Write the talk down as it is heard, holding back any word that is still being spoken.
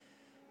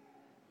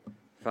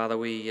Father,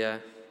 we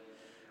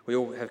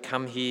all have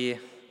come here.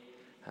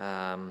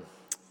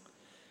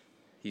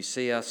 You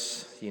see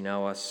us, you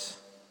know us.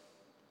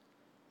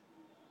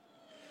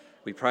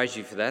 We praise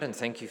you for that and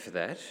thank you for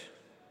that.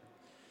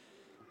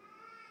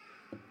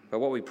 But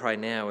what we pray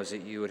now is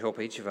that you would help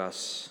each of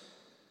us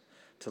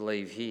to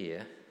leave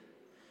here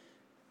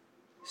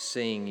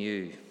seeing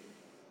you,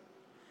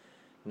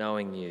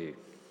 knowing you,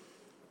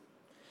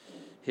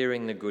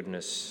 hearing the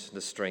goodness,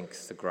 the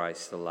strength, the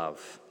grace, the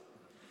love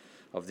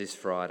of this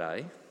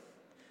Friday,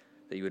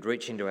 that you would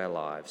reach into our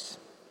lives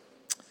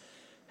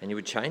and you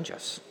would change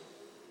us,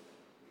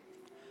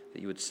 that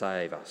you would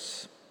save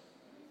us.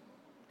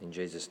 In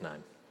Jesus'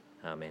 name,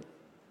 amen.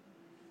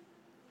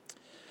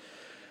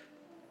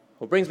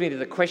 What brings me to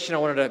the question I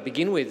wanted to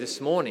begin with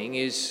this morning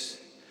is,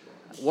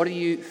 what are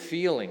you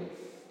feeling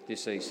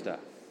this Easter?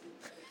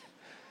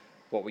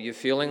 What were you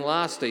feeling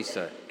last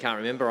Easter? I can't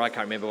remember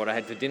what I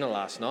had for dinner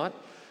last night.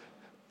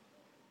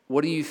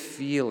 What are you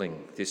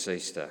feeling this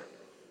Easter?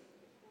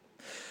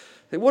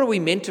 What are we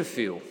meant to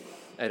feel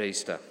at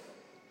Easter?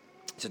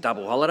 It's a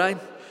double holiday.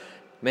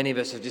 Many of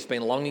us have just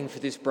been longing for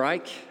this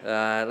break.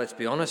 Let's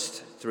be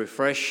honest, to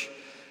refresh.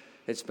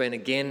 It's been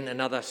again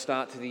another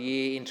start to the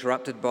year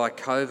interrupted by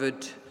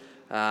COVID.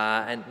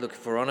 And look,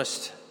 if we're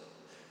honest,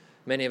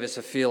 many of us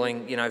are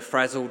feeling,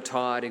 frazzled,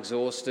 tired,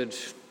 exhausted.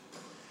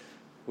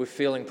 We're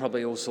feeling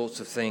probably all sorts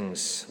of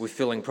things. We're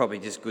feeling probably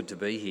just good to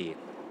be here.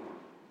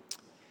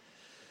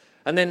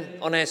 And then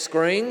on our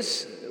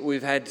screens,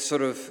 we've had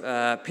sort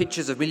of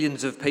pictures of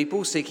millions of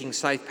people seeking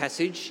safe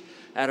passage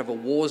out of a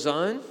war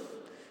zone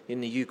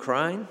in the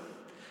Ukraine.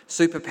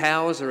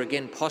 Superpowers are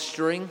again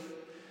posturing,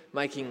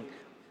 making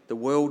the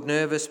world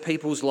nervous.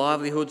 People's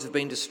livelihoods have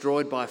been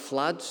destroyed by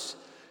floods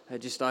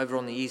just over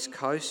on the east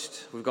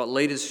coast. We've got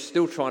leaders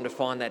still trying to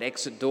find that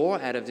exit door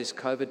out of this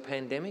COVID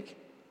pandemic.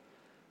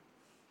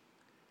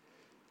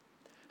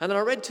 And then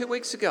I read 2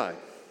 weeks ago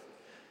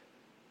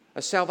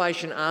a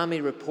Salvation Army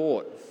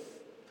report.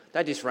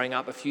 They just rang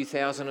up a few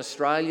thousand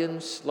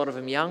Australians, a lot of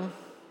them young.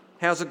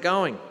 How's it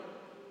going?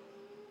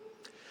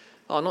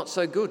 Oh, not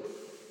so good.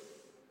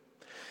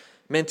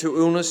 Mental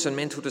illness and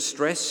mental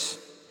distress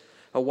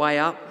are way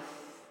up.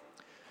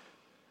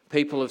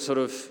 People have sort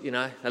of,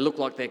 they look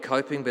like they're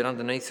coping, but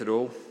underneath it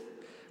all,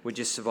 we're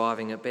just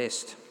surviving at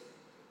best.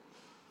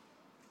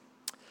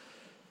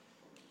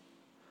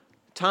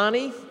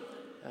 Tani,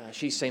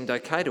 she seemed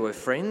okay to her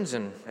friends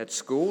and at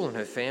school and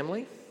her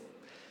family.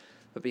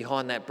 But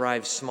behind that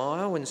brave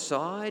smile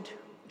inside,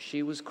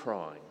 she was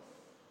crying.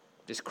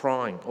 Just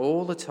crying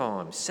all the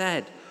time,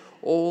 sad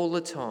all the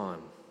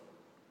time.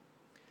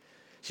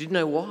 She didn't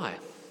know why.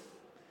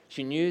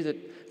 She knew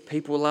that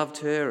people loved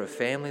her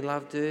family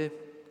loved her.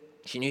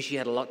 She knew she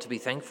had a lot to be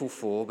thankful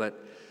for, but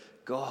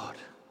God,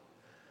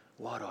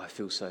 why do I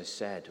feel so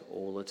sad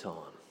all the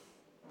time?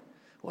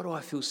 Why do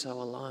I feel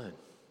so alone,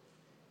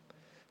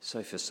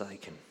 so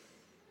forsaken?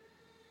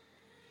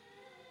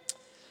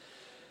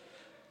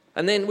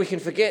 And then we can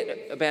forget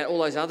about all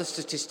those other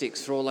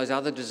statistics for all those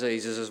other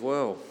diseases as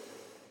well.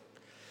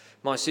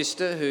 My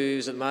sister,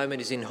 who's at the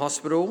moment is in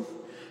hospital,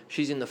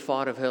 she's in the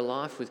fight of her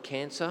life with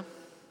cancer.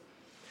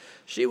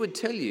 She would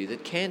tell you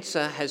that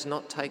cancer has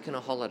not taken a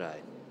holiday.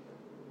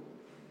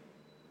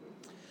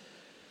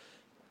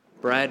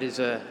 Brad is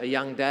a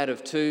young dad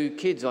of 2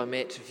 kids I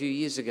met a few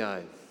years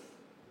ago.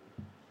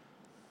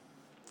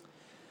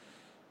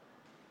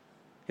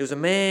 He was a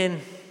man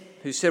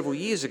who several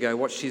years ago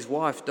watched his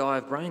wife die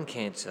of brain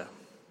cancer,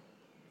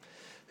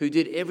 who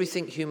did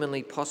everything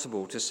humanly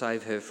possible to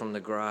save her from the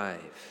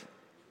grave.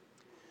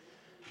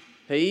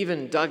 He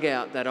even dug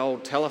out that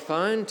old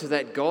telephone to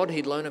that God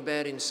he'd learned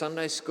about in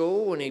Sunday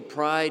school, and he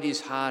prayed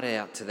his heart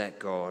out to that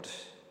God.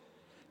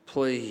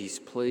 Please,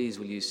 please,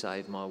 will you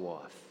save my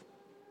wife?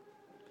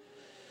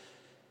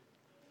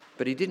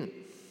 But he didn't.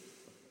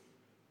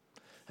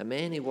 A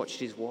man who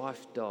watched his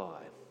wife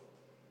die,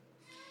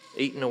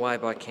 eaten away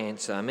by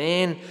cancer. A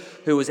man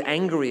who was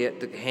angry at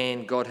the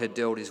hand God had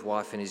dealt his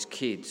wife and his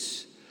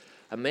kids.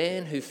 A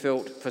man who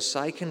felt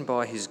forsaken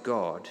by his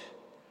God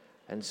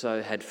and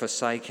so had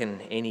forsaken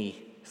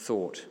any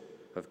thought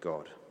of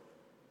God.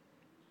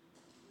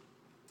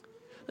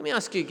 Let me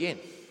ask you again.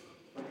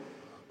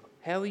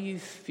 How are you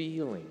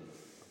feeling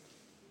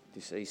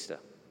this Easter?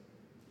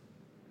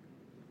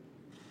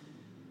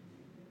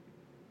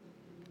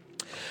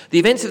 The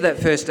events of that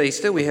first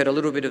Easter, we heard a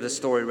little bit of the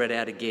story read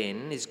out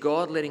again, is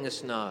God letting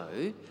us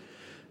know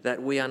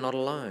that we are not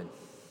alone.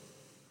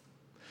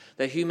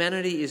 That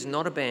humanity is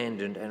not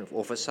abandoned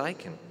or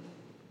forsaken.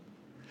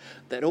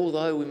 That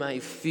although we may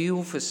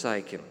feel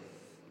forsaken,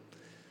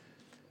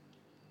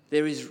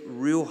 there is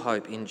real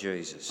hope in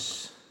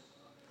Jesus.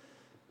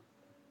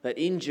 That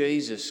in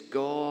Jesus,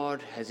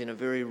 God has in a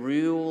very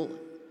real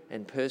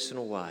and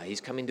personal way,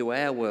 he's come into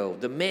our world,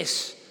 the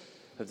mess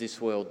of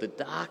this world, the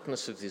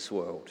darkness of this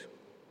world,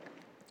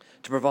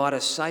 to provide a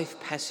safe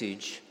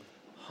passage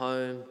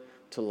home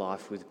to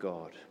life with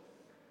God.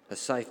 A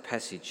safe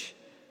passage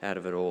out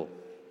of it all.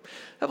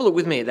 Have a look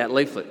with me at that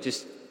leaflet.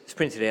 Just it's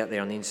printed out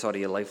there on the inside of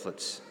your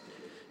leaflets.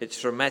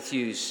 It's from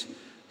Matthew's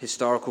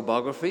historical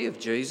biography of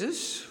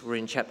Jesus. We're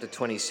in chapter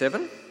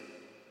 27.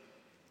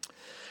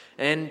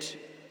 And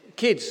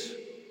kids,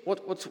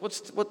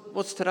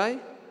 what's today?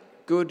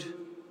 Good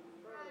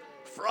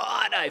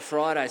Friday.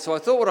 So I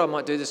thought what I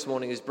might do this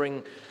morning is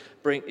bring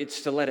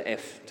it's the letter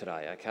F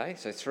today, okay?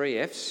 So 3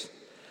 F's.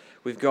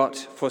 We've got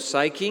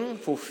forsaking,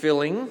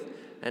 fulfilling,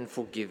 and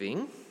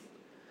forgiving.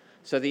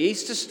 So the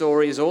Easter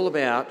story is all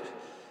about,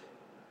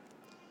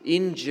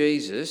 in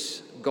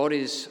Jesus, God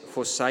is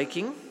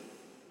forsaking,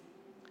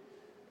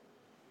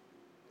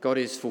 God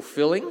is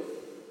fulfilling,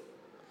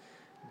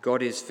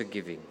 God is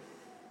forgiving.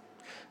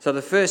 So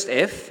the first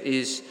F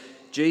is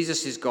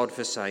Jesus is God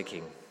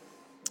forsaking.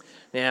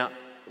 Now,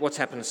 what's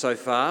happened so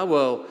far?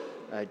 Well,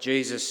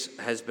 Jesus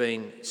has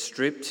been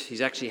stripped. He's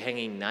actually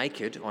hanging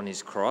naked on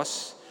his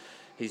cross.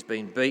 He's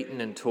been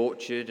beaten and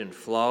tortured and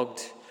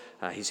flogged.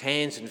 His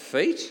hands and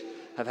feet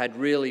have had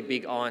really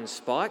big iron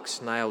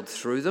spikes nailed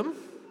through them.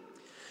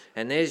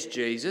 And there's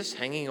Jesus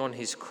hanging on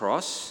his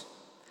cross.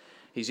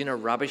 He's in a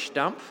rubbish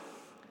dump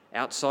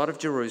outside of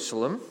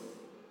Jerusalem.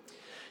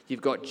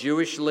 You've got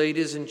Jewish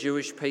leaders and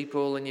Jewish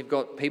people, and you've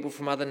got people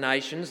from other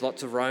nations,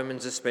 lots of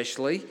Romans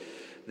especially.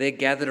 They're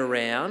gathered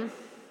around,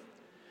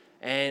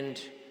 and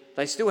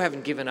they still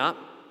haven't given up,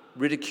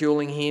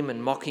 ridiculing him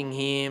and mocking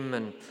him.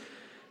 And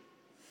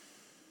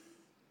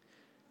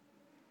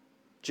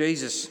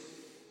Jesus,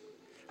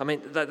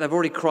 they've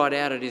already cried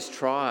out at his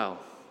trial,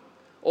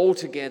 all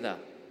together,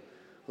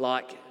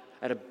 like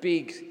at a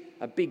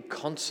big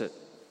concert.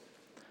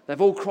 They've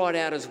all cried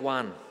out as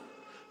one,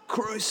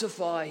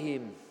 "Crucify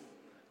him,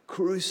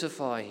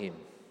 crucify him."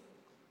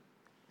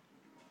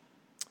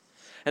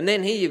 And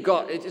then here you've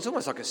got, it's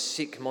almost like a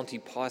sick Monty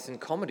Python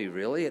comedy,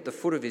 really. At the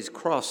foot of his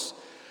cross,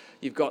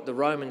 you've got the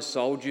Roman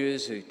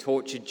soldiers who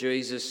tortured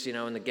Jesus,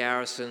 and the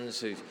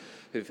garrisons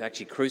who've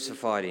actually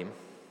crucified him.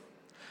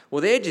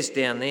 Well, they're just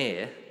down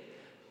there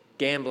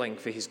gambling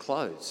for his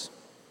clothes.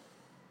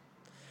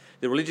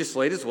 The religious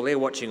leaders, they're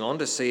watching on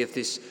to see if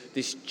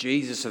this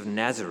Jesus of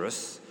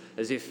Nazareth,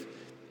 as if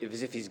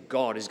his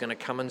God is going to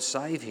come and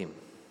save him.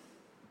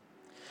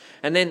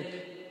 And then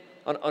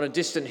on a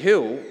distant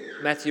hill,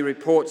 Matthew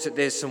reports that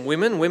there's some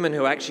women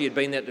who actually had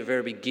been there at the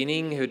very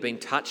beginning, who had been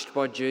touched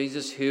by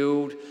Jesus,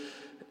 healed,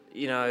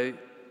 that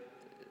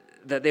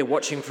they're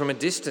watching from a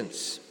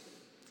distance.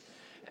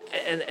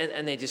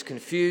 And they're just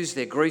confused,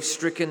 they're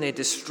grief-stricken, they're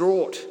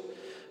distraught,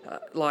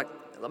 like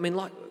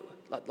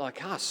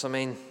us.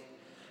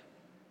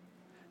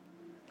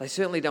 They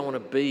certainly don't want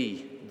to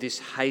be this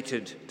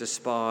hated,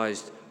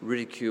 despised,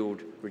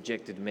 ridiculed,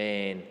 rejected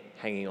man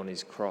hanging on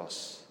his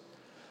cross.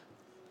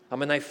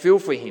 They feel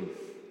for him.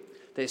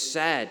 They're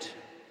sad,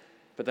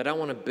 but they don't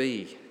want to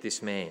be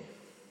this man.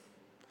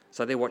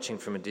 So they're watching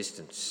from a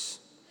distance.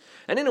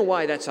 And in a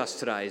way, that's us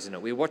today, isn't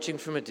it? We're watching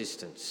from a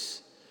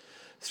distance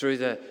through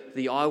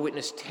the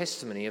eyewitness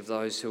testimony of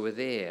those who were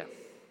there.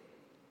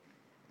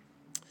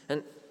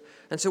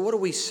 And so what do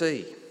we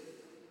see?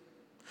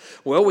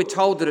 Well, we're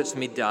told that it's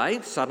midday,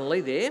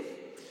 suddenly there,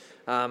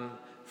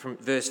 from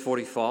verse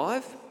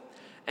 45,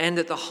 and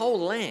that the whole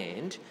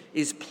land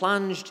is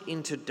plunged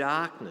into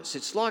darkness.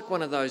 It's like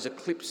one of those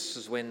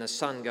eclipses when the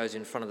sun goes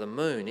in front of the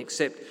moon,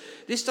 except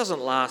this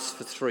doesn't last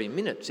for 3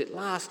 minutes, it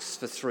lasts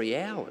for 3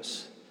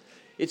 hours.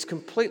 It's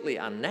completely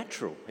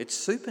unnatural, it's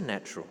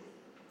supernatural.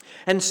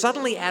 And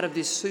suddenly out of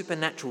this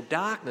supernatural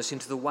darkness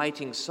into the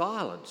waiting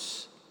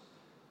silence,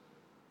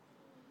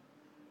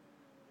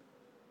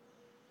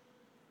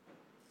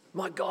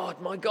 my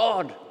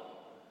God,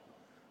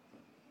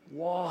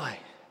 why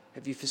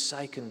have you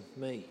forsaken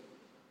me?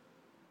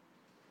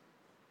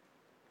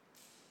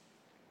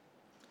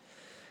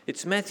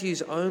 It's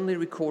Matthew's only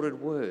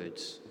recorded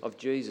words of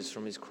Jesus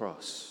from his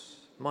cross.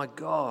 My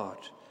God,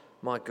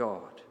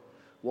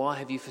 why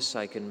have you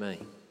forsaken me?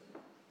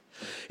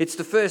 It's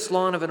the first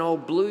line of an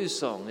old blues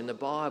song in the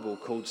Bible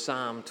called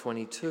Psalm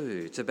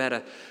 22. It's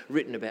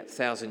written about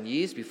 1,000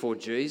 years before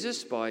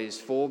Jesus by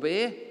his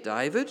forebear,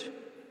 David.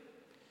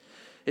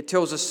 It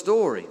tells a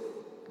story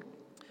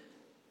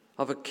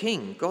of a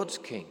king, God's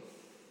king,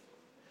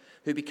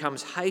 who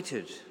becomes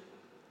hated,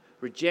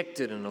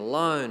 rejected and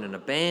alone and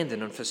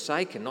abandoned and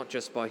forsaken, not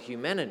just by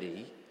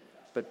humanity,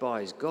 but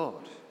by his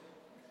God.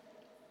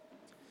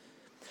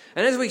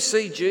 And as we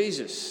see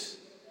Jesus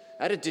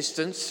at a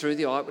distance through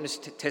the eyewitness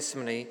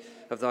testimony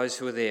of those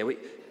who were there,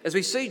 as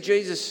we see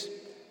Jesus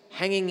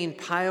hanging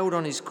impaled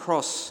on his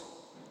cross,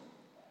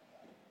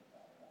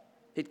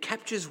 it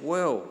captures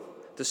well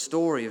the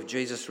story of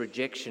Jesus'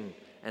 rejection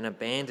and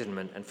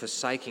abandonment and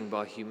forsaking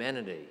by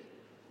humanity.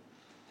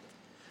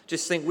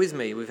 Just think with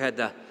me, we've had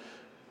the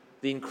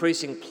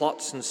increasing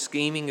plots and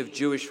scheming of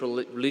Jewish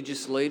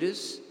religious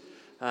leaders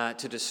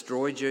to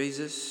destroy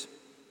Jesus.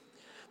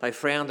 They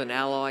found an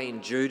ally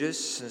in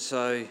Judas, and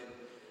so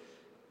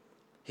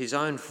his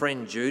own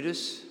friend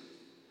Judas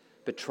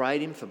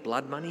betrayed him for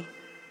blood money.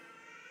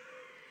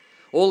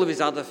 All of his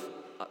other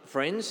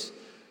friends,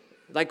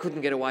 they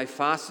couldn't get away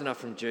fast enough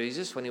from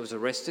Jesus when he was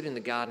arrested in the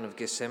Garden of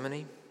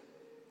Gethsemane.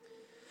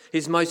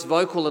 His most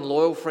vocal and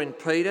loyal friend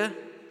Peter,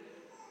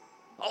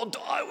 "I'll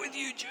die with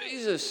you,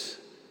 Jesus."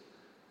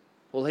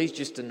 Well, he's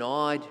just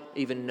denied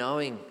even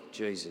knowing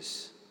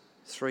Jesus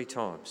 3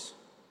 times.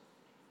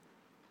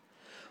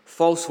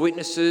 False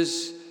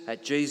witnesses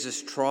at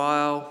Jesus'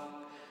 trial,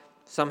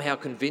 somehow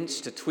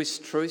convinced to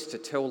twist truth, to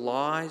tell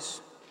lies.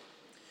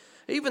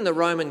 Even the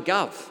Roman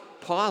gov,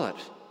 Pilate.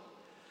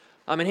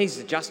 I mean, he's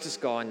the justice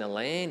guy in the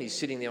land. He's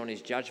sitting there on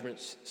his judgment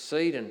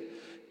seat, and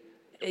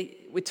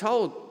we're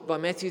told by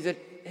Matthew that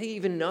he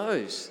even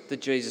knows that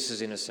Jesus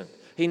is innocent.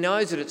 He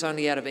knows that it's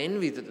only out of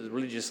envy that the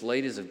religious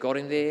leaders have got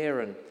him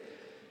there. And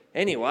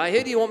anyway,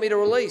 who do you want me to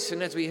release?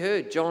 And as we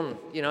heard, John,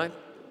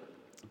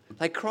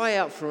 they cry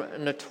out for a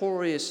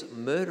notorious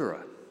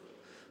murderer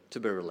to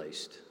be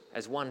released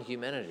as one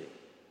humanity.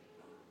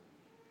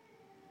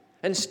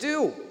 And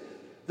still,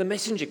 the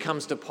messenger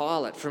comes to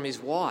Pilate from his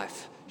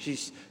wife.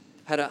 She's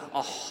had a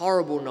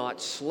horrible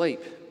night's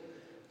sleep.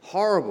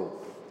 Horrible.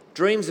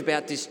 Dreams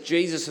about this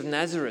Jesus of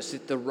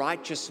Nazareth, the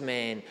righteous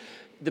man.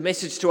 The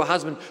message to her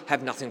husband,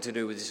 have nothing to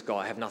do with this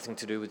guy, have nothing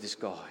to do with this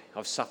guy.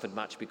 I've suffered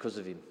much because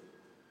of him.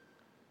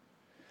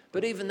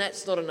 But even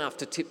that's not enough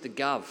to tip the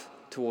gov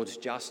towards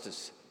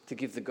justice, to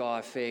give the guy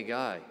a fair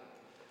go.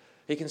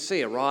 He can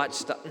see a riot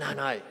start.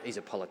 No, he's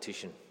a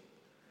politician.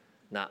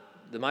 No,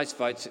 the most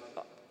votes,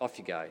 off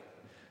you go.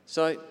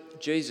 So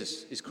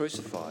Jesus is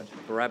crucified.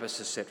 Barabbas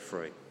is set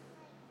free.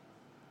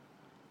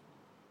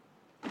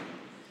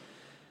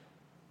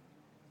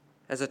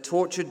 As a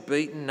tortured,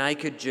 beaten,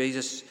 naked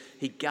Jesus,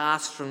 he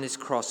gasped from this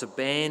cross,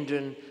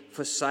 abandoned,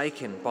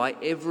 forsaken by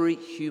every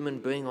human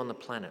being on the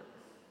planet.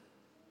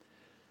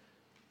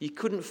 You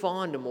couldn't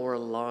find a more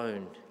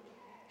alone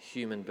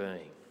human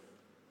being,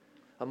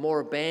 a more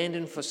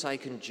abandoned,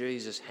 forsaken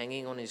Jesus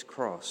hanging on his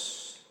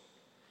cross.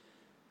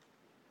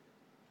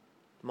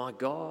 My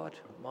God,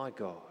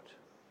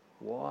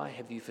 why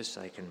have you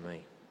forsaken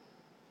me?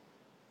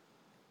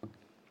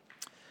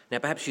 Now,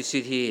 perhaps you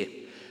sit here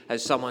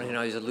as someone who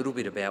knows a little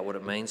bit about what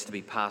it means to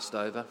be passed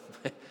over,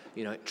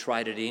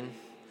 traded in,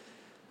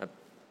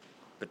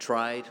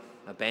 betrayed,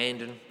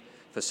 abandoned,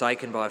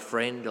 forsaken by a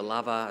friend, a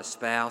lover, a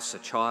spouse, a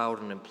child,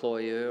 an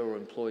employer or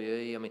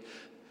employee. I mean,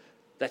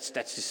 that's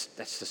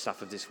the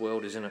stuff of this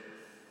world, isn't it?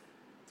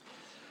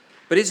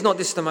 But is not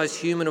this the most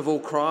human of all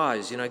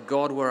cries?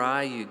 God, where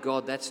are you?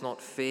 God, that's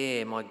not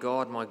fair. My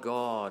God,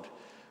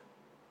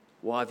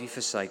 why have you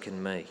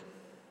forsaken me?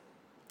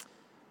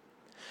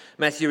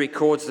 Matthew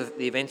records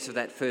the events of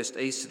that first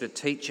Easter to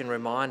teach and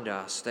remind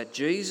us that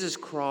Jesus'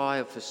 cry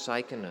of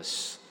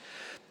forsakenness,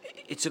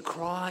 it's a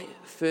cry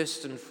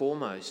first and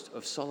foremost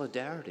of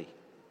solidarity,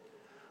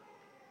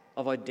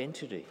 of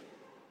identity.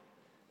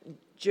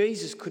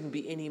 Jesus couldn't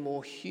be any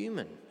more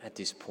human at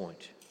this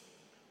point.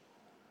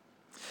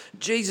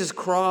 Jesus'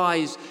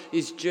 cry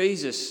is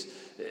Jesus.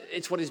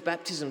 It's what his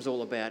baptism's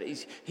all about.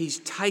 He's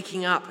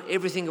taking up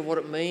everything of what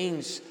it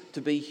means to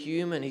be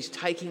human. He's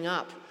taking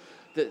up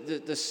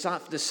the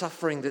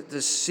suffering,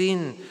 the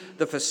sin,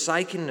 the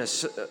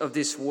forsakenness of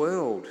this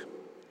world,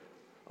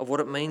 of what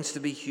it means to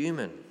be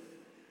human.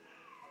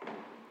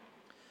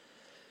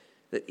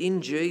 That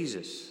in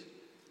Jesus,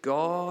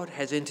 God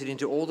has entered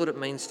into all that it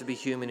means to be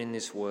human in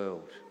this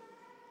world.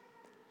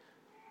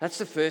 That's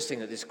the first thing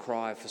that this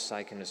cry of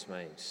forsakenness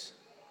means.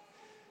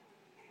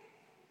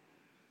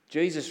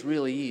 Jesus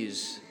really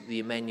is the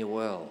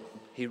Emmanuel.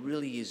 He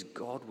really is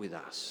God with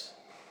us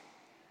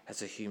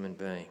as a human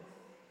being.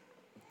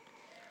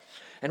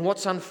 And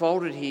what's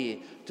unfolded here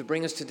to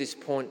bring us to this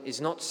point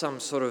is not some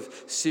sort of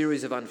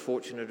series of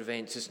unfortunate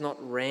events. It's not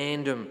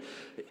random.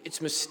 It's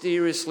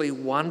mysteriously,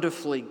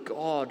 wonderfully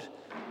God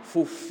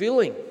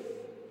fulfilling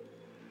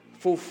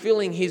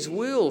his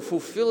will,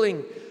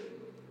 fulfilling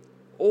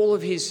all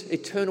of his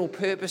eternal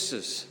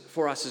purposes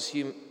for us as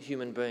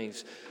human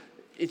beings.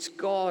 It's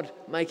God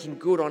making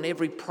good on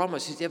every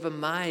promise he's ever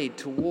made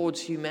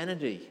towards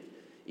humanity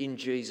in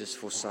Jesus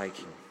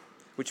forsaking.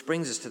 Which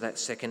brings us to that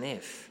second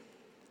F.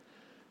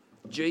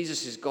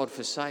 Jesus is God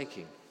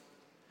forsaking.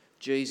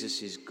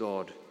 Jesus is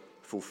God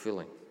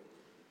fulfilling.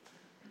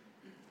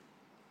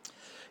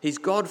 He's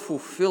God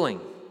fulfilling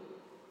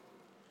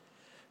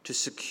to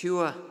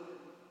secure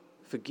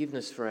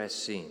forgiveness for our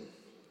sin,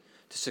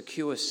 to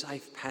secure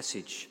safe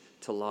passage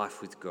to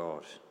life with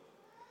God.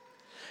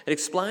 It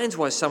explains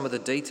why some of the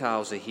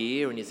details are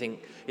here, and you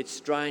think it's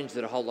strange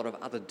that a whole lot of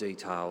other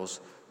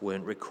details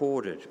weren't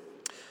recorded.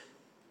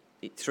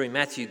 Through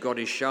Matthew, God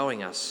is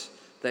showing us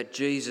that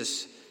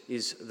Jesus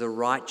is the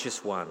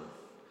righteous one,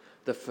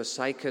 the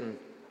forsaken,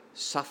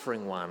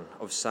 suffering one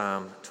of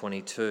Psalm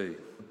 22,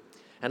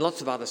 and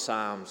lots of other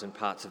psalms and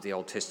parts of the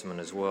Old Testament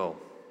as well.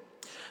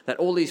 That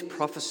all these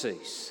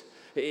prophecies,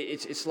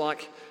 it's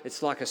like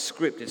a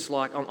script. It's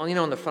like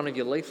on the front of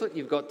your leaflet,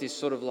 you've got this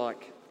sort of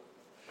like,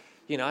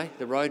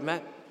 the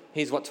roadmap.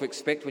 Here's what to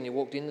expect when you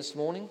walked in this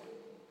morning.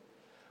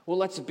 Well,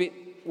 that's a bit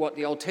what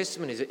the Old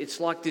Testament is. It's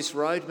like this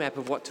roadmap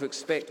of what to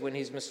expect when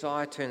his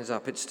Messiah turns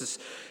up. It's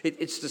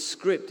the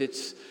script.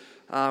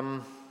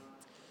 And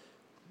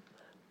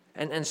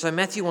so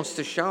Matthew wants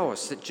to show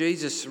us that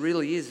Jesus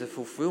really is the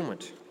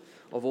fulfilment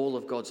of all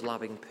of God's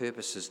loving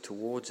purposes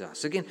towards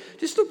us. Again,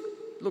 just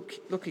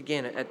look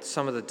again at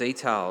some of the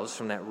details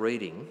from that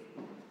reading.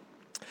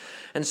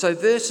 And so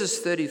verses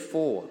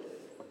 34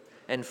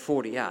 and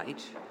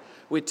 48,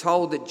 we're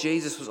told that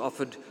Jesus was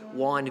offered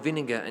wine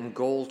vinegar and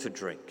gall to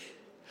drink.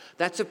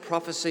 That's a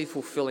prophecy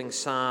fulfilling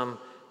Psalm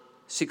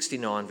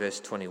 69 verse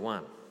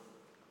 21.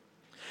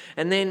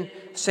 And then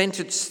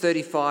sentence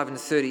 35 and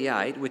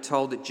 38, we're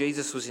told that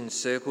Jesus was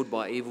encircled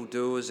by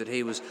evildoers, that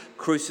he was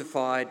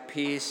crucified,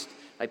 pierced.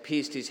 They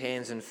pierced his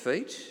hands and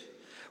feet.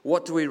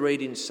 What do we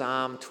read in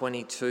Psalm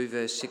 22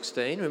 verse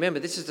 16? Remember,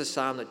 this is the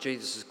psalm that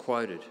Jesus has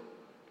quoted.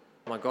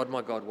 My God,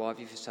 why have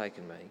you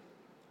forsaken me?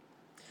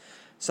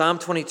 Psalm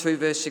 22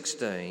 verse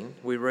 16,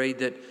 we read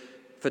that,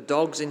 for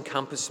dogs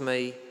encompass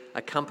me,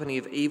 a company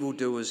of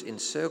evildoers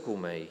encircle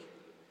me.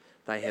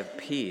 They have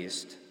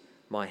pierced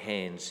my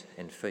hands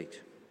and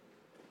feet.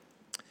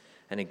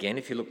 And again,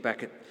 if you look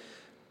back at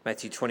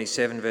Matthew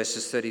 27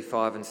 verses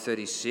 35 and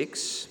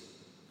 36,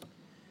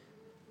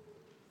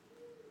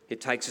 it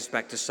takes us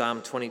back to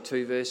Psalm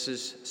 22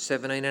 verses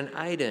 17 and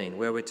 18,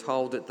 where we're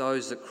told that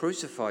those that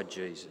crucified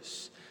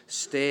Jesus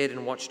stared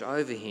and watched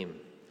over him,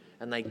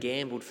 and they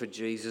gambled for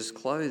Jesus'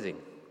 clothing.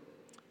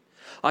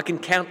 I can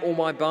count all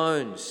my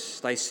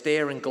bones. They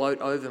stare and gloat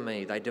over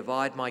me. They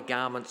divide my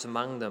garments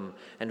among them,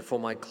 and for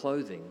my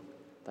clothing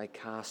they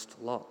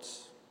cast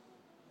lots.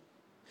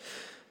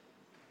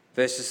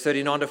 Verses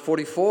 39 to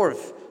 44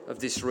 of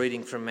this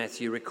reading from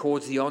Matthew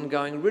records the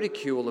ongoing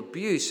ridicule,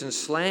 abuse and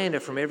slander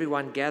from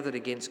everyone gathered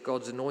against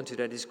God's anointed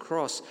at his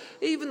cross.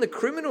 Even the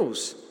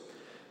criminals,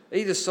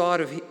 either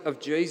side of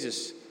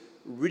Jesus,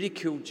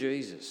 ridiculed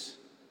Jesus.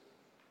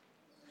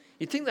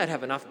 You'd think they'd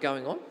have enough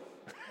going on,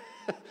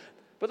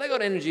 but they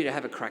got energy to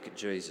have a crack at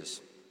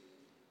Jesus.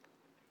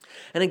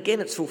 And again,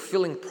 it's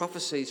fulfilling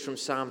prophecies from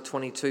Psalm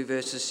 22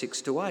 verses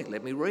 6 to 8.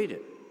 Let me read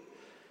it.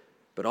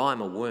 But I am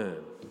a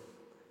worm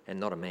and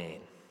not a man,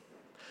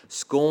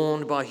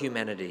 scorned by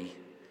humanity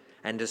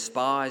and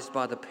despised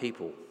by the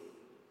people.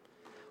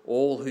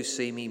 All who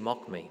see me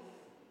mock me.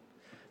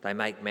 They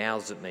make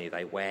mouths at me,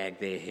 they wag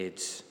their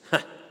heads.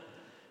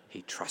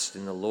 He trusts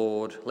in the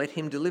Lord, let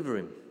him deliver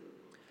him.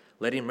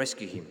 Let him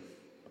rescue him,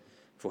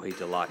 for he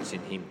delights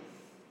in him.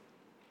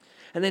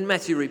 And then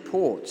Matthew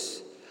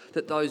reports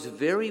that those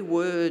very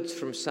words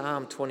from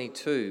Psalm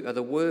 22 are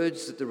the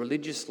words that the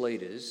religious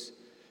leaders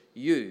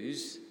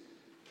use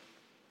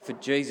for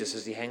Jesus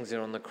as he hangs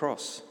there on the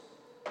cross.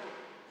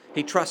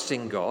 He trusts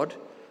in God,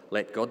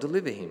 let God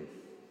deliver him.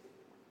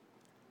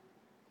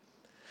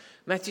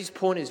 Matthew's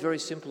point is very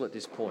simple at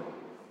this point.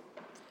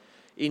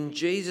 In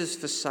Jesus'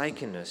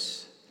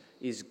 forsakenness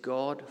is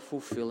God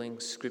fulfilling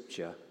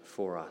Scripture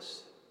for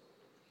us.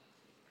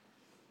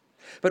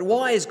 But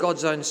why is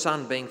God's own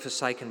Son being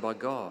forsaken by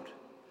God?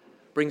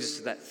 Brings us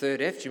to that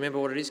third F. Do you remember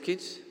what it is,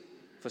 kids?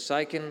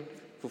 Forsaken,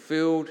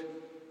 fulfilled.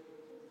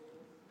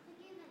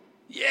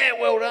 Yeah,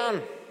 well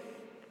done.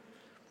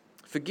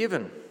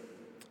 Forgiven.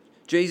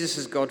 Jesus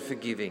is God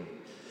forgiving.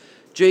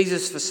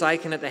 Jesus,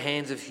 forsaken at the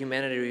hands of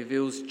humanity,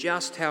 reveals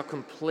just how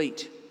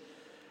complete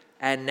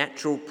our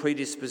natural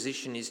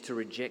predisposition is to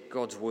reject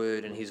God's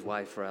word and his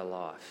way for our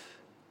life.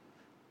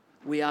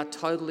 We are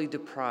totally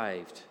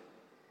depraved.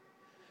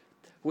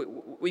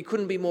 We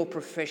couldn't be more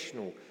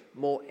professional,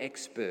 more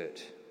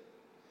expert.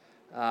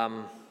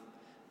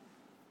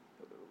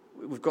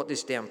 We've got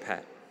this down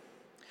pat.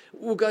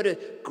 We'll go to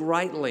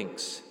great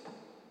lengths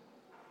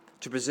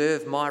to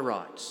preserve my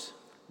rights,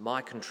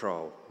 my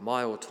control,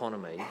 my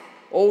autonomy,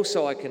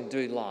 also I can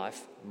do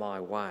life my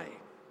way.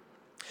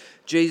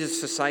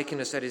 Jesus forsaken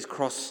us at his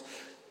cross.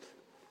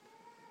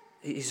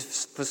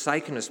 He's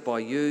forsaken us by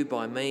you,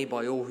 by me,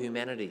 by all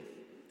humanity.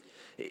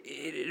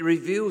 It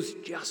reveals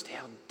just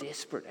how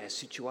desperate our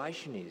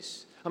situation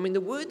is. I mean,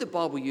 the word the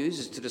Bible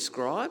uses to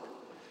describe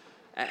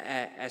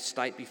our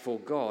state before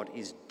God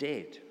is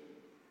dead.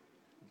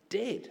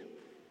 Dead.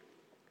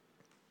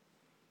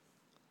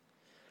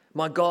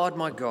 My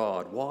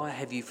God, why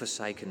have you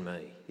forsaken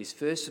me? Is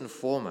first and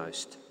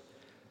foremost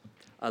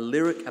a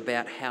lyric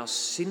about how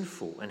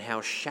sinful and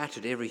how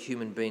shattered every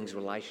human being's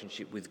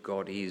relationship with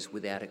God is,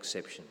 without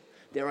exception.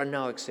 There are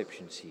no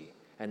exceptions here,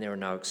 and there are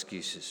no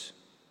excuses.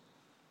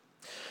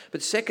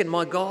 But second,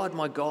 my God,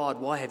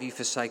 why have you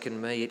forsaken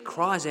me? It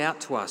cries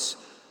out to us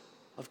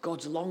of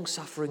God's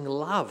long-suffering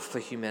love for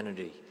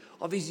humanity,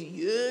 of his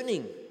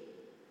yearning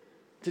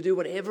to do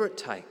whatever it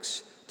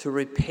takes to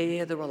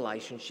repair the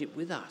relationship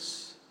with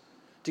us,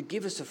 to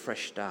give us a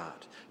fresh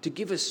start, to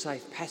give us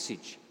safe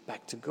passage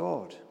back to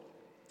God.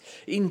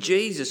 In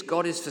Jesus,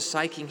 God is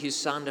forsaking his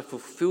Son to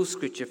fulfill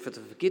Scripture for the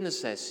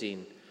forgiveness of our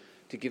sin,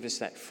 to give us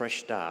that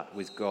fresh start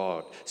with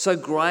God. So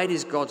great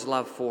is God's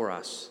love for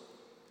us.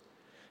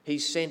 He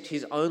sent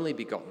his only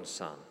begotten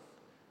Son,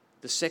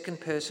 the second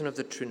person of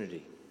the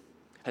Trinity,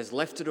 has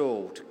left it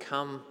all to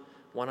come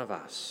one of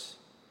us,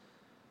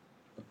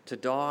 to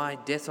die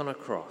death on a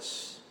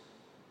cross,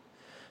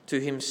 to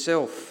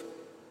himself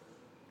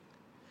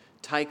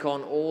take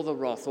on all the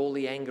wrath, all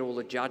the anger, all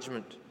the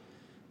judgment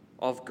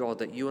of God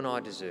that you and I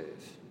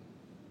deserve,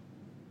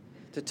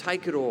 to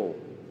take it all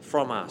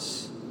from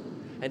us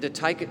and to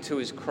take it to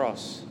his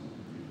cross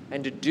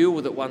and to deal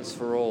with it once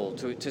for all,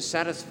 to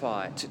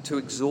satisfy it, to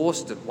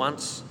exhaust it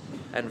once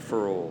and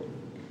for all.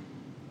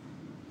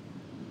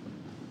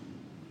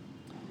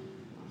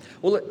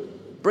 Well,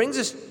 it brings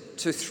us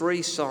to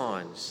three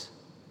signs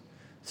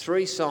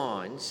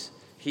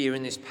here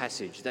in this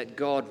passage that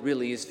God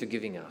really is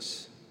forgiving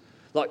us.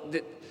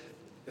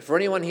 For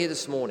anyone here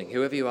this morning,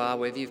 whoever you are,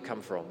 wherever you've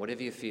come from,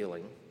 whatever you're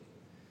feeling,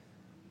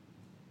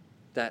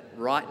 that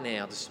right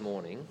now, this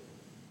morning,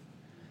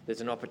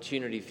 there's an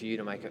opportunity for you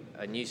to make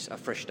a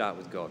fresh start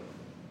with God.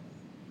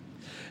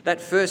 That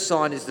first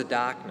sign is the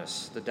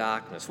darkness.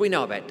 We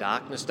know about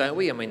darkness, don't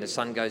we? I mean, the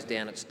sun goes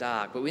down, it's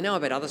dark. But we know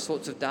about other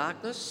sorts of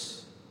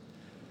darkness.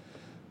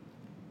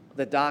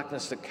 The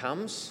darkness that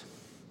comes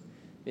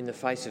in the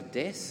face of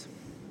death.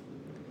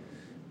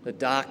 The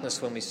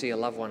darkness when we see a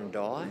loved one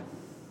die.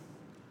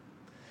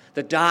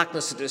 The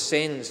darkness that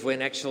descends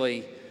when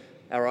actually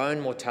our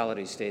own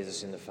mortality stares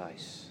us in the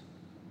face.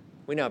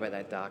 We know about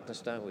that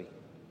darkness, don't we?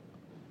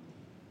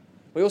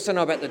 We also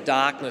know about the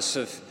darkness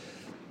of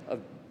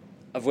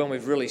when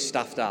we've really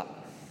stuffed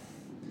up.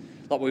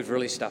 Like we've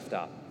really stuffed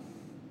up.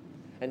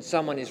 And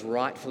someone is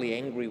rightfully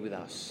angry with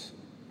us.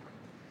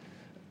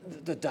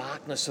 The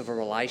darkness of a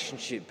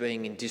relationship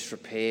being in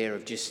disrepair,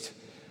 of just,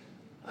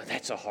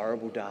 that's a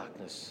horrible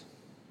darkness.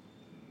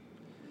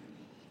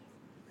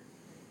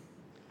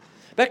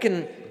 Back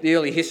in the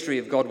early history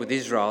of God with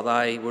Israel,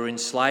 they were in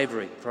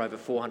slavery for over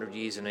 400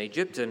 years in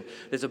Egypt, and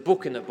there's a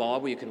book in the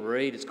Bible you can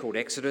read, it's called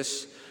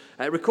Exodus.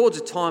 It records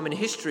a time in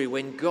history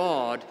when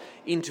God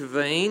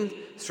intervened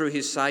through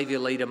his saviour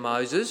leader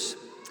Moses.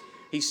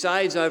 He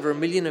saves over 1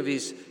 million of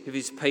his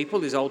people,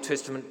 his Old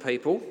Testament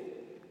people.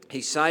 He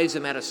saves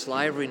them out of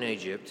slavery in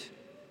Egypt.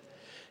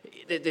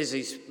 There's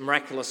these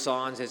miraculous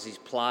signs, there's these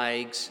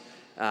plagues.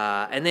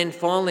 And then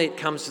finally it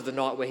comes to the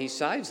night where he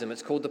saves them.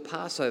 It's called the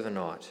Passover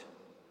night,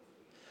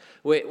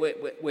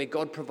 where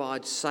God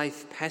provides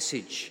safe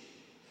passage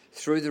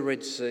through the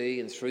Red Sea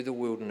and through the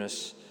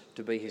wilderness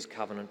to be his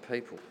covenant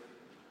people.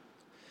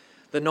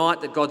 The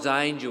night that God's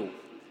angel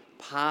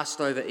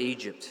passed over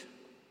Egypt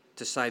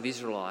to save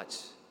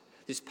Israelites,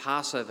 this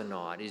Passover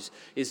night,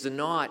 is the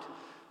night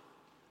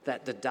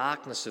that the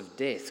darkness of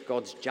death,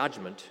 God's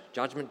judgment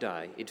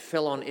day, it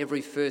fell on every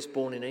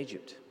firstborn in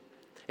Egypt,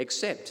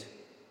 except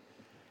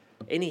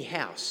any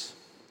house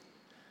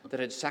that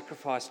had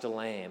sacrificed a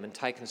lamb and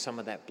taken some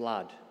of that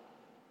blood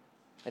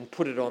and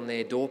put it on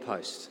their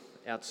doorpost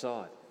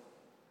outside.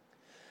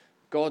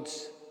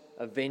 God's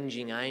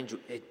avenging angel,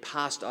 it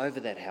passed over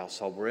that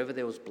household wherever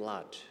there was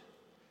blood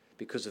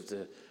because of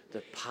the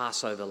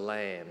Passover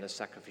lamb, the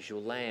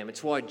sacrificial lamb.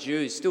 It's why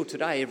Jews, still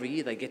today, every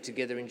year they get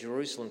together in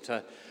Jerusalem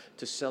to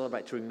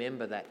celebrate, to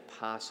remember that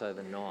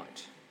Passover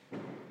night.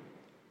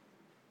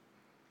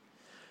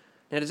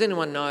 Now, does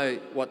anyone know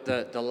what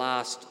the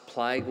last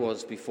plague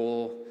was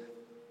before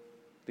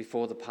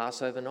the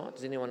Passover night?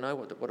 Does anyone know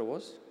what it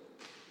was?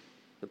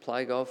 The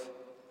plague of?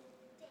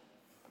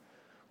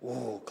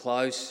 Oh,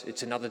 close.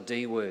 It's another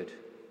D word.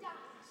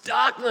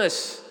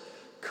 Darkness.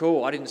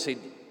 Cool. I didn't see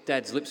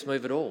Dad's lips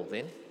move at all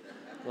then.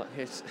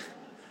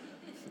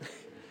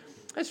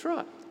 That's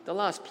right. The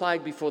last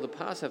plague before the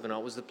Passover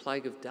night was the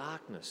plague of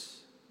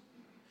darkness.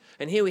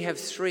 And here we have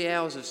 3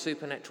 hours of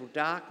supernatural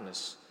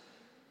darkness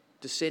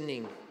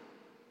descending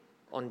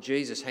on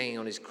Jesus hanging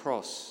on his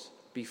cross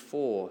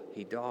before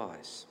he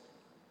dies.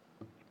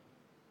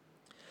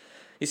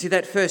 You see,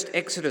 that first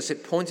Exodus,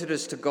 it pointed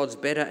us to God's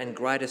better and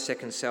greater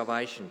second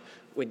salvation,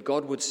 when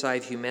God would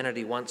save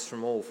humanity once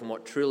from all, from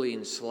what truly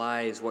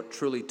enslaves, what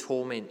truly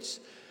torments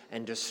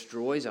and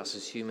destroys us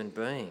as human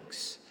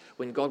beings.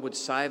 When God would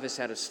save us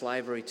out of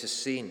slavery to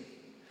sin,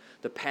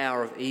 the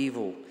power of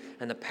evil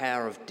and the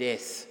power of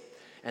death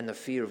and the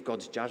fear of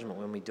God's judgment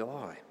when we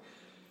die.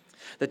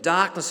 The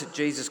darkness at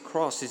Jesus'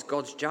 cross is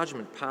God's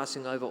judgment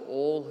passing over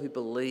all who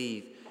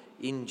believe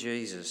in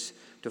Jesus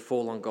to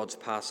fall on God's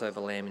Passover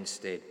lamb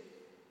instead.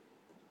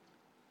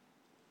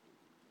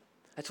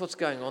 That's what's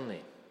going on there.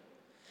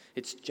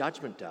 It's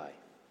Judgment Day.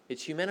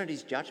 It's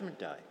humanity's Judgment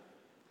Day.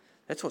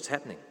 That's what's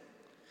happening.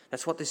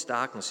 That's what this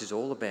darkness is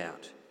all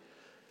about.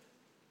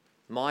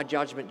 My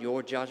judgment,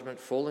 your judgment,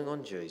 falling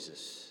on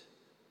Jesus.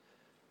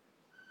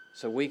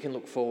 So we can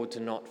look forward to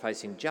not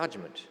facing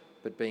judgment,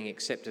 but being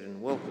accepted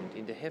and welcomed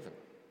into heaven.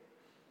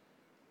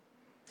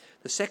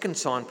 The second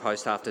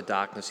signpost after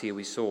darkness here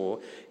we saw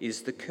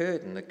is the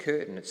curtain. The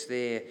curtain, it's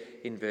there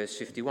in verse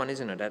 51,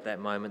 isn't it? At that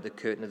moment, the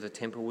curtain of the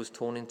temple was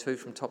torn in two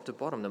from top to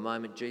bottom, the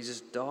moment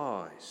Jesus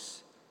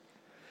dies.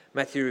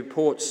 Matthew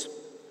reports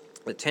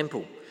the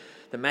temple,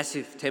 the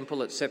massive temple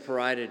that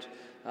separated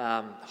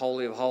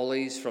Holy of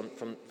Holies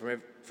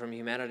from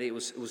humanity. It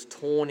was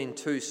torn in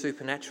two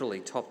supernaturally,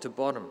 top to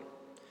bottom.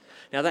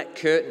 Now that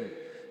curtain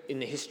in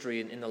the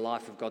history and in the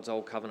life of God's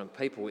old covenant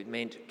people, it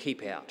meant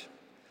keep out.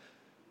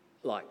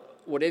 Like,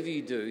 whatever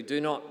you do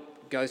not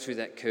go through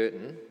that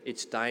curtain.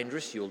 It's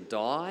dangerous. You'll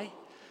die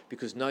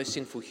because no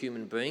sinful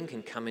human being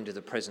can come into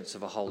the presence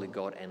of a holy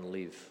God and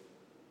live.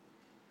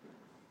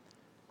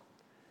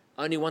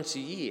 Only once a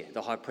year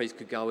the high priest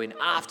could go in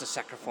after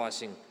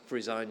sacrificing for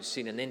his own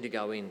sin and then to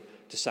go in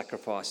to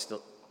sacrifice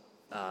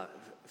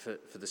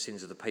for the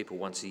sins of the people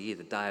once a year,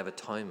 the Day of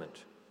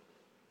Atonement.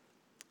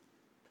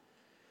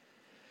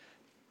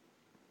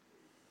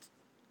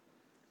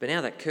 But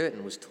now that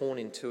curtain was torn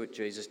in two at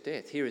Jesus'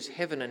 death. Here is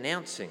heaven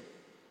announcing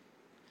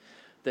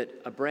that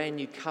a brand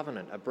new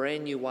covenant, a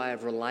brand new way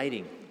of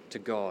relating to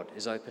God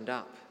is opened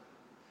up.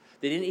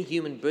 That any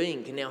human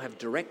being can now have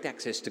direct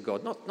access to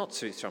God, not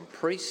through some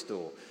priest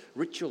or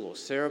ritual or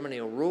ceremony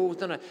or rules.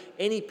 No.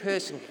 Any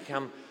person can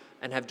come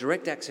and have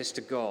direct access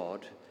to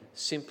God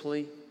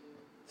simply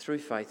through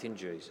faith in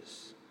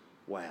Jesus.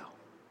 Wow.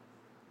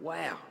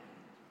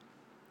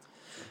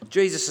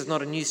 Jesus is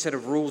not a new set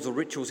of rules or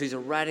rituals. He's a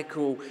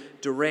radical,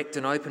 direct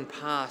and open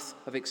path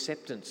of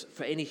acceptance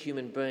for any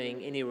human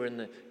being anywhere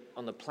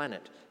on the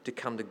planet to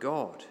come to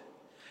God.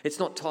 It's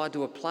not tied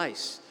to a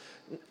place.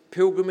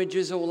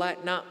 Pilgrimages, all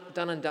that,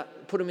 done and done.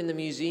 Put them in the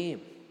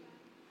museum.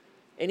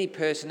 Any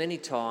person, any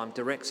time,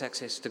 directs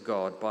access to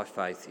God by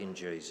faith in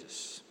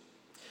Jesus.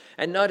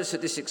 And notice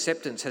that this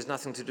acceptance has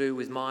nothing to do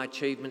with my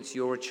achievements,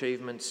 your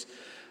achievements,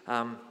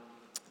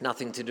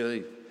 nothing to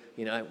do,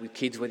 with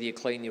kids, whether you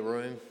clean your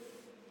room.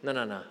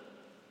 No.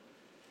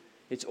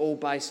 It's all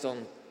based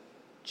on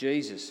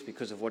Jesus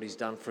because of what he's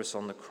done for us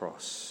on the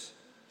cross.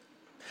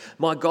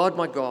 My God,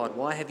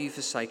 why have you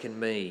forsaken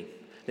me?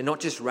 They're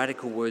not just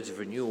radical words of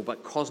renewal,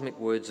 but cosmic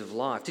words of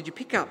life. Did you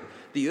pick up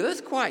the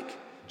earthquake?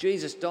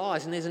 Jesus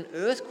dies and there's an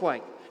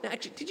earthquake. Now,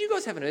 actually, did you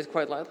guys have an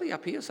earthquake lately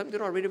up here or something?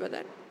 Did I read about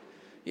that?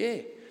 Yeah.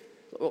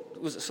 Well,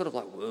 was it sort of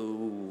like,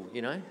 whoa,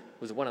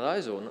 Was it one of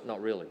those or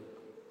not really?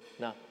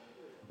 No.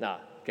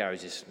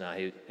 Gary's just,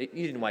 you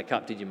didn't wake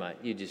up, did you, mate?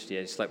 You just,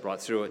 slept right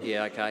through it.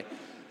 Yeah, okay.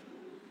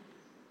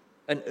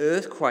 An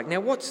earthquake. Now,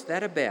 what's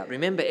that about?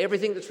 Remember,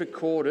 everything that's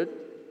recorded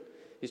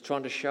is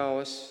trying to show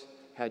us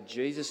how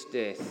Jesus'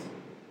 death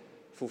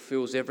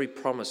fulfills every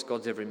promise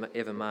God's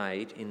ever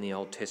made in the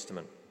Old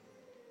Testament.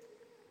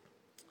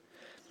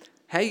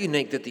 How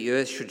unique that the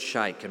earth should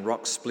shake and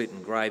rocks split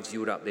and graves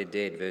yield up their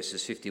dead,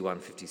 verses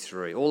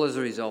 51-53, all as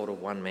a result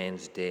of one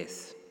man's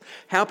death.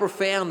 How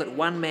profound that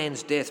one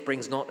man's death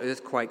brings not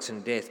earthquakes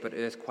and death, but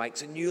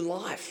earthquakes and new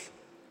life.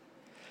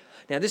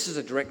 Now, this is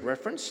a direct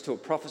reference to a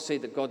prophecy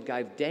that God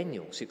gave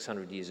Daniel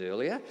 600 years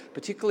earlier,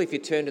 particularly if you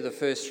turn to the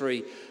first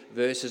 3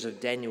 verses of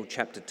Daniel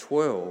chapter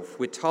 12.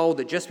 We're told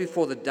that just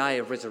before the day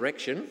of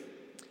resurrection,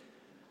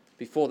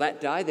 before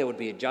that day, there would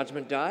be a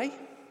judgment day.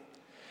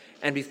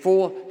 And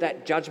before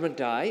that judgment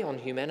day on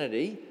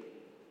humanity,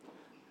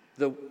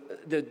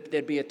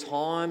 there'd be a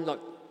time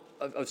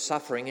of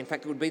suffering. In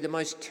fact, it would be the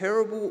most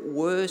terrible,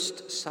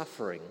 worst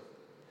suffering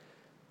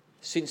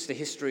since the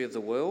history of the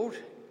world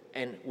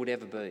and would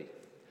ever be.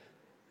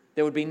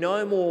 There would be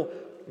no more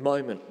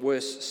moment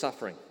worse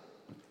suffering,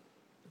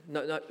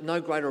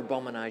 no greater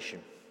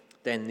abomination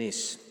than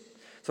this.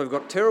 So we've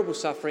got terrible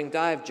suffering,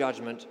 day of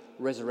judgment,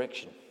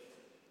 resurrection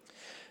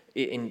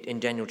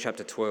in Daniel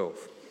chapter 12.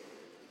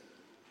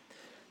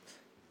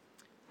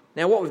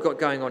 Now, what we've got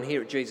going on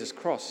here at Jesus'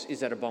 cross is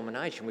that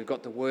abomination. We've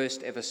got the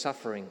worst ever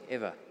suffering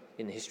ever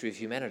in the history of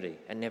humanity,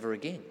 and never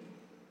again.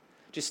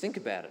 Just think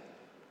about it.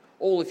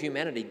 All of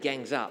humanity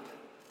gangs up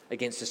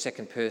against the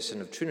second person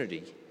of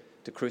Trinity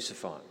to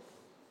crucify him.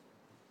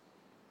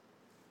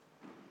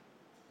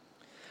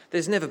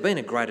 There's never been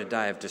a greater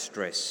day of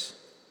distress,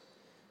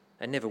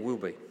 and never will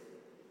be.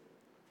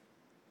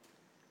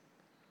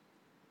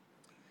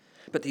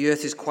 But the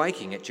earth is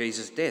quaking at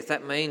Jesus' death.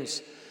 That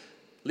means,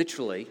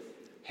 literally,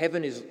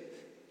 heaven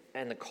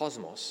and the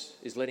cosmos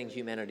is letting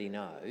humanity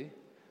know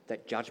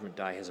that judgment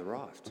day has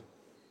arrived.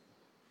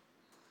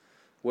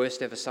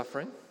 Worst ever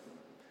suffering,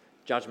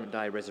 judgment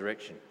day,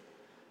 resurrection.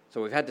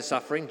 So we've had the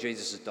suffering,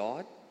 Jesus has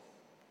died.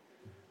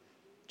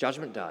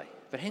 Judgment day.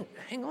 But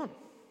hang on.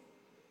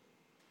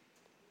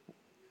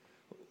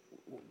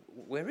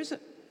 Where is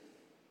it?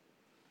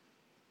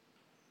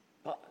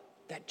 Oh,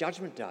 that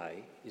judgment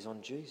day is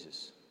on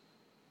Jesus.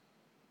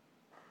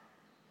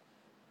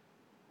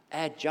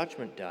 Our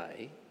judgment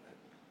day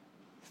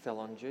fell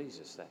on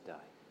Jesus that day.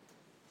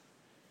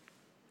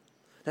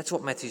 That's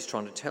what Matthew's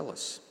trying to tell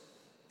us.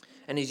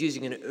 And he's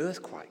using an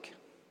earthquake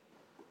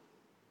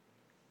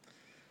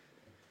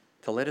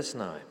to let us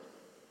know.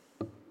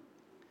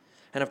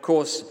 And of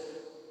course,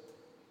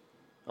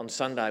 on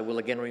Sunday, we'll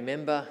again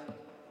remember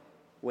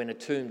when a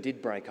tomb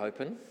did break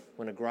open,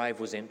 when a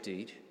grave was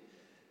emptied,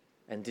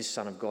 and this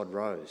Son of God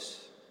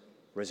rose.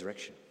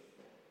 Resurrection.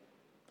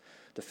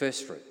 The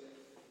first fruit.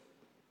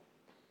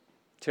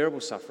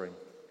 Terrible suffering,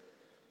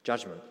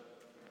 judgment,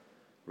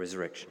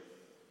 resurrection.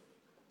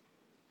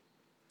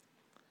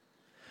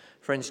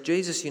 Friends,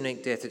 Jesus'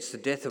 unique death, it's the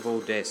death of all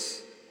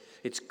deaths.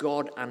 It's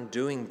God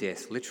undoing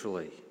death,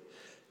 literally.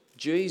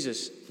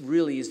 Jesus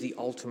really is the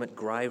ultimate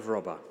grave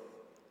robber.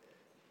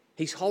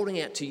 He's holding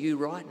out to you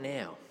right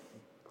now,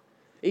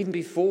 even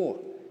before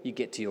you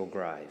get to your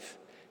grave.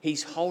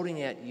 He's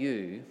holding out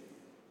you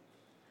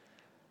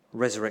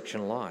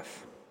resurrection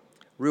life,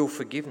 real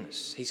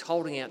forgiveness. He's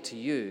holding out to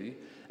you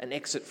an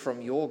exit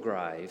from your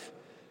grave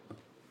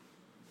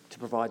to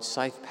provide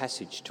safe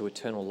passage to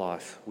eternal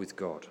life with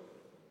God.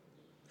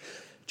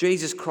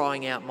 Jesus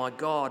crying out, my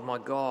God,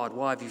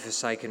 why have you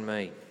forsaken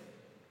me?"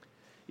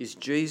 is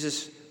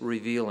Jesus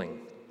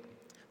revealing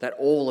that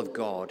all of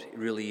God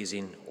really is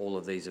in all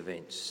of these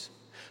events.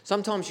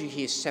 Sometimes you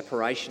hear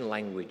separation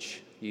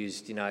language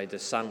used, the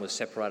Son was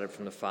separated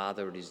from the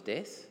Father at his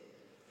death.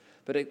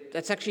 But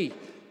that's actually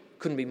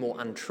couldn't be more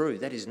untrue.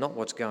 That is not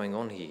what's going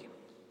on here.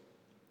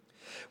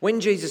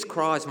 When Jesus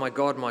cries, my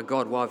God,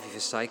 why have you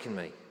forsaken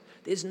me?"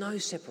 there's no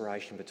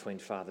separation between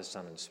Father,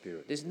 Son and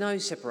Spirit. There's no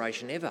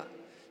separation ever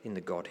in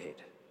the Godhead.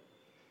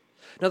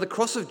 Now, the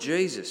cross of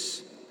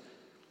Jesus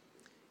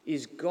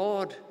is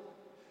God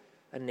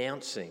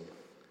announcing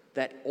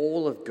that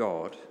all of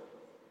God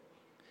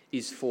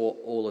is for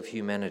all of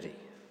humanity.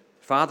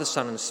 Father,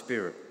 Son and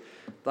Spirit,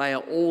 they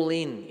are all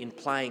in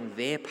playing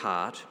their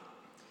part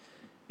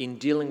in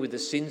dealing with the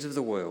sins of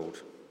the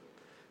world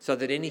so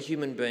that any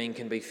human being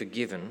can be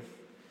forgiven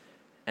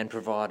and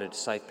provided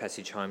safe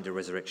passage home to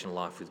resurrection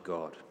life with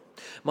God.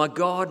 My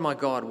God,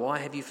 why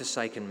have you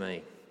forsaken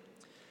me?"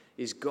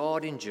 is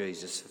God in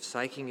Jesus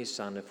forsaking his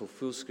Son to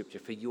fulfil Scripture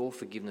for your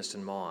forgiveness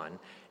and mine.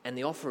 And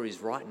the offer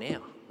is right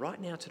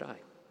now today.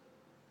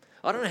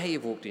 I don't know how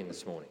you've walked in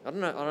this morning. I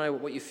don't know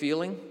what you're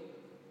feeling,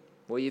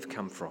 where you've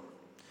come from.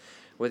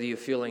 Whether you're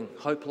feeling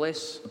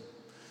hopeless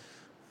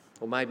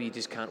or maybe you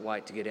just can't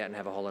wait to get out and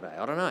have a holiday.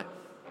 I don't know.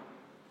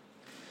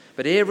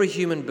 But every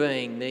human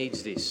being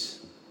needs this.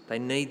 They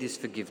need this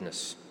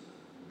forgiveness.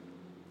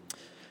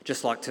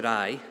 Just like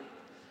today,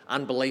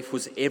 unbelief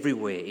was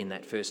everywhere in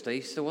that first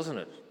Easter, wasn't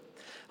it?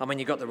 I mean,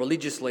 you've got the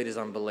religious leaders'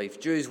 unbelief,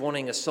 Jews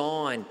wanting a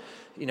sign,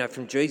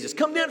 from Jesus.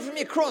 "Come down from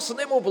your cross and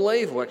then we'll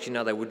believe." Well, actually,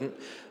 no, they wouldn't.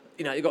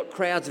 You've got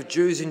crowds of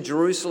Jews in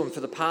Jerusalem for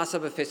the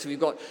Passover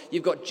festival.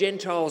 You've got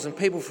Gentiles and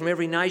people from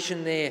every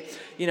nation there.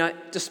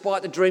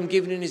 Despite the dream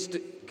given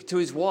to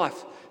his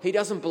wife, he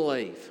doesn't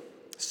believe.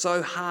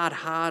 So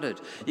hard-hearted.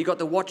 You've got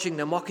the watching,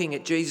 the mocking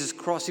at Jesus'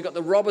 cross. You've got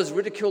the robbers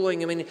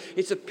ridiculing him. I mean,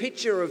 it's a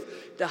picture of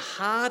the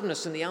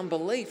hardness and the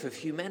unbelief of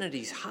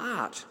humanity's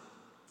heart,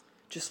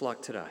 just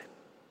like today.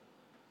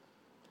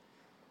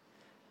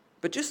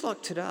 But just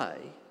like today,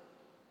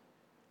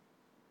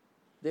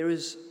 there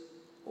is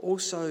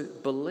also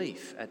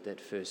belief at that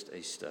first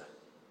Easter.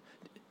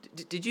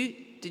 Did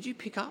you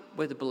pick up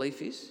where the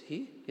belief is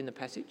here in the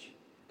passage?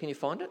 Can you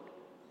find it?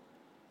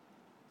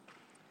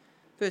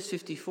 Verse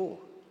 54.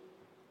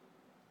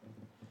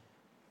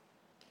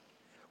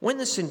 When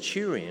the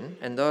centurion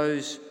and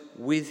those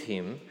with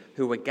him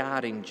who were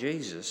guarding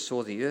Jesus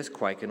saw the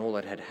earthquake and all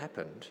that had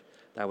happened,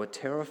 they were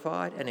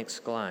terrified and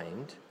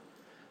exclaimed,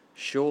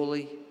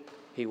 "Surely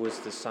he was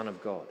the Son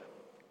of God.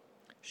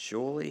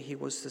 Surely he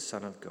was the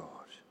Son of God."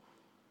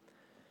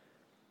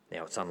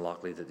 Now, it's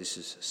unlikely that this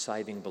is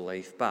saving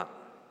belief, but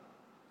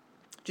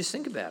just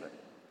think about it.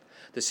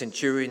 The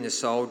centurion, the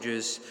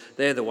soldiers,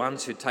 they're the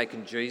ones who'd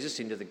taken Jesus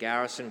into the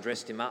garrison,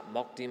 dressed him up,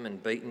 mocked him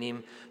and beaten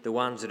him, the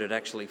ones that had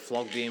actually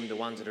flogged him, the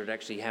ones that had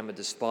actually hammered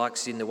the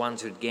spikes in, the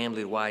ones who'd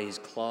gambled away his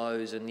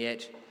clothes, and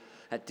yet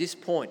at this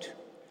point,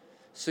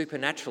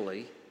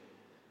 supernaturally,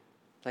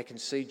 they can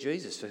see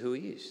Jesus for who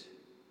he is.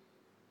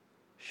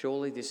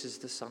 Surely this is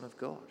the Son of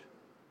God.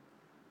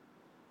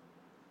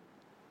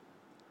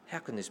 How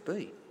can this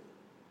be?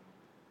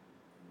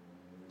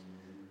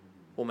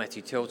 Well,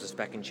 Matthew tells us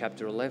back in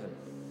chapter 11,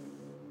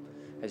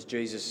 as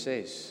Jesus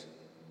says,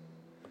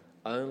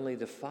 only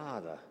the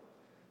Father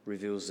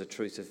reveals the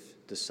truth of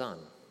the Son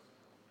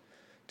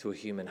to a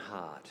human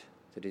heart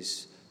that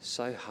is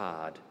so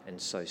hard and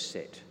so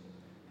set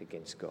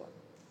against God.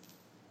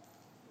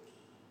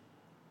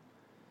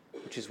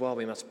 Which is why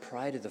we must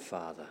pray to the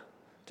Father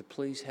to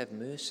please have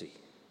mercy,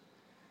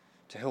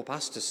 to help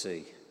us to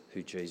see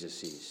who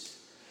Jesus is,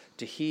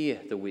 to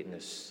hear the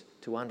witness,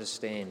 to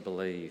understand,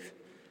 believe,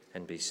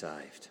 and be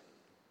saved.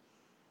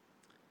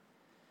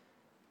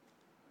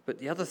 But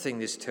the other thing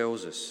this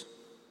tells us,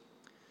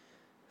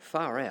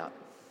 far out,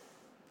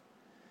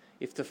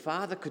 if the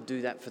Father could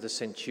do that for the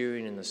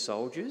centurion and the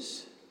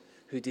soldiers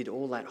who did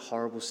all that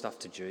horrible stuff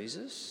to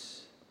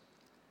Jesus,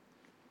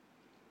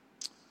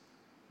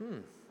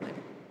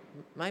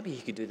 maybe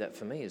he could do that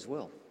for me as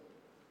well.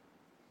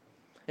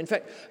 In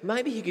fact,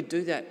 maybe he could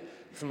do that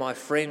for my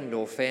friend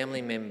or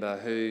family member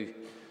who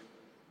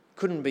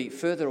couldn't be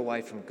further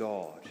away from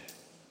God,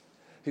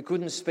 who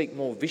couldn't speak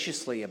more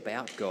viciously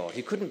about God,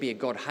 who couldn't be a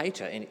God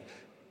hater, and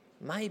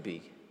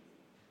maybe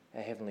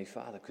our Heavenly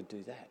Father could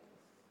do that.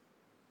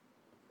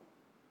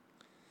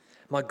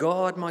 My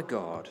God,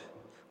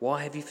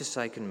 why have you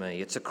forsaken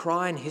me? It's a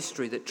cry in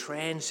history that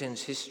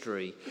transcends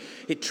history.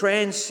 It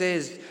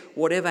transcends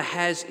whatever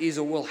has, is,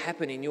 or will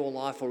happen in your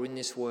life or in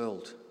this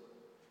world.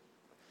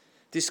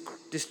 This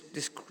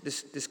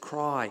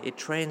cry, it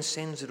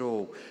transcends it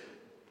all.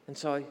 And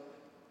so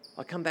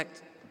I come back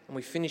and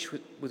we finish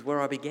with where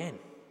I began.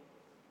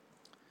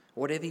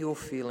 Whatever you're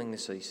feeling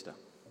this Easter,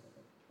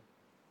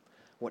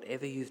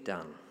 whatever you've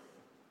done,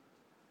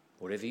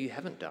 whatever you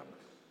haven't done,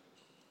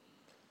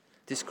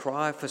 this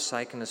cry of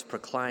forsakenness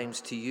proclaims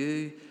to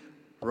you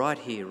right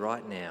here,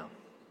 right now,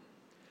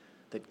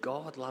 that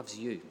God loves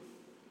you.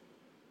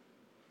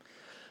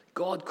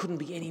 God couldn't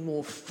be any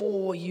more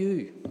for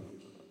you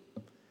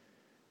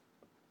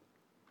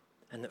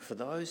And that for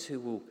those who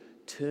will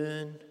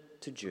turn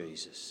to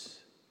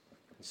Jesus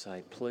and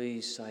say,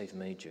 please save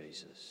me,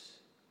 Jesus,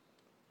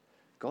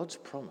 God's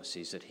promise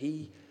is that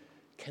he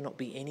cannot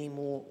be any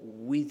more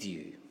with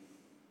you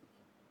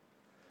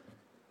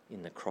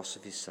in the cross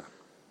of his Son.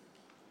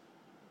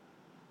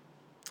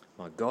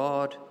 My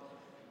God,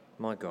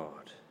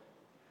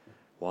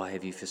 why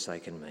have you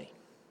forsaken me?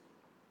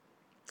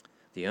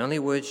 The only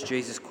words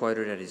Jesus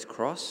quoted at his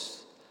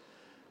cross,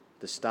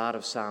 the start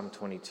of Psalm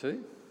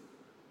 22.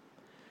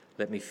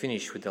 Let me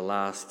finish with the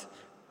last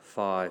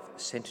 5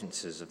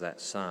 sentences of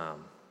that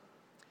psalm.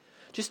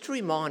 Just to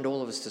remind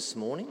all of us this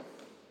morning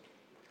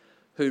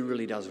who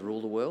really does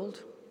rule the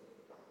world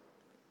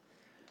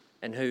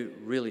and who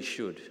really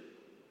should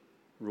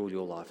rule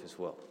your life as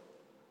well.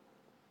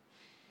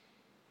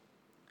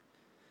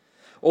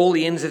 All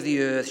the ends of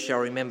the earth shall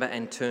remember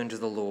and turn to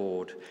the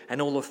Lord,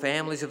 and all the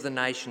families of the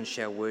nations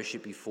shall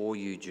worship before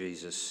you,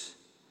 Jesus.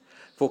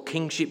 For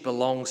kingship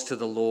belongs to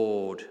the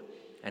Lord,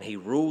 and he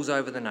rules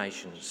over the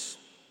nations.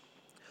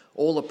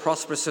 All the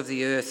prosperous of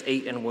the earth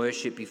eat and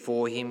worship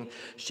before him,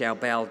 shall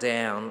bow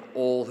down,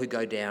 all who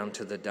go down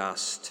to the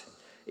dust,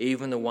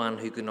 even the one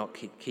who could not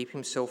keep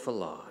himself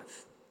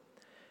alive.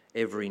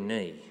 Every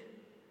knee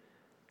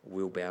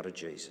will bow to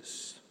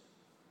Jesus.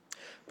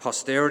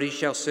 Posterity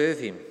shall serve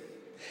him.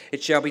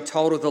 It shall be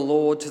told of the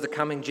Lord to the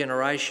coming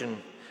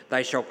generation.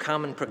 They shall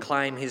come and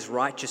proclaim his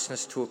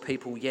righteousness to a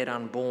people yet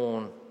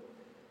unborn,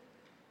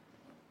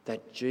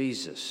 that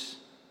Jesus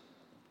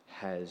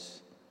has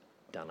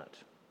done it.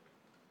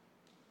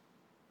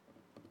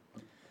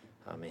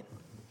 Amen.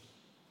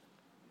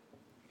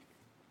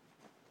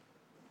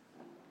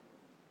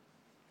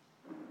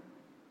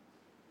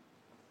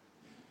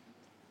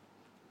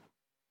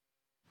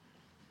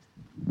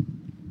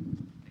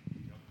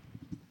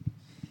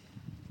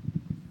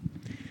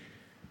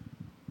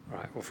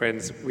 Right, well,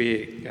 friends,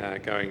 we're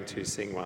going to sing one.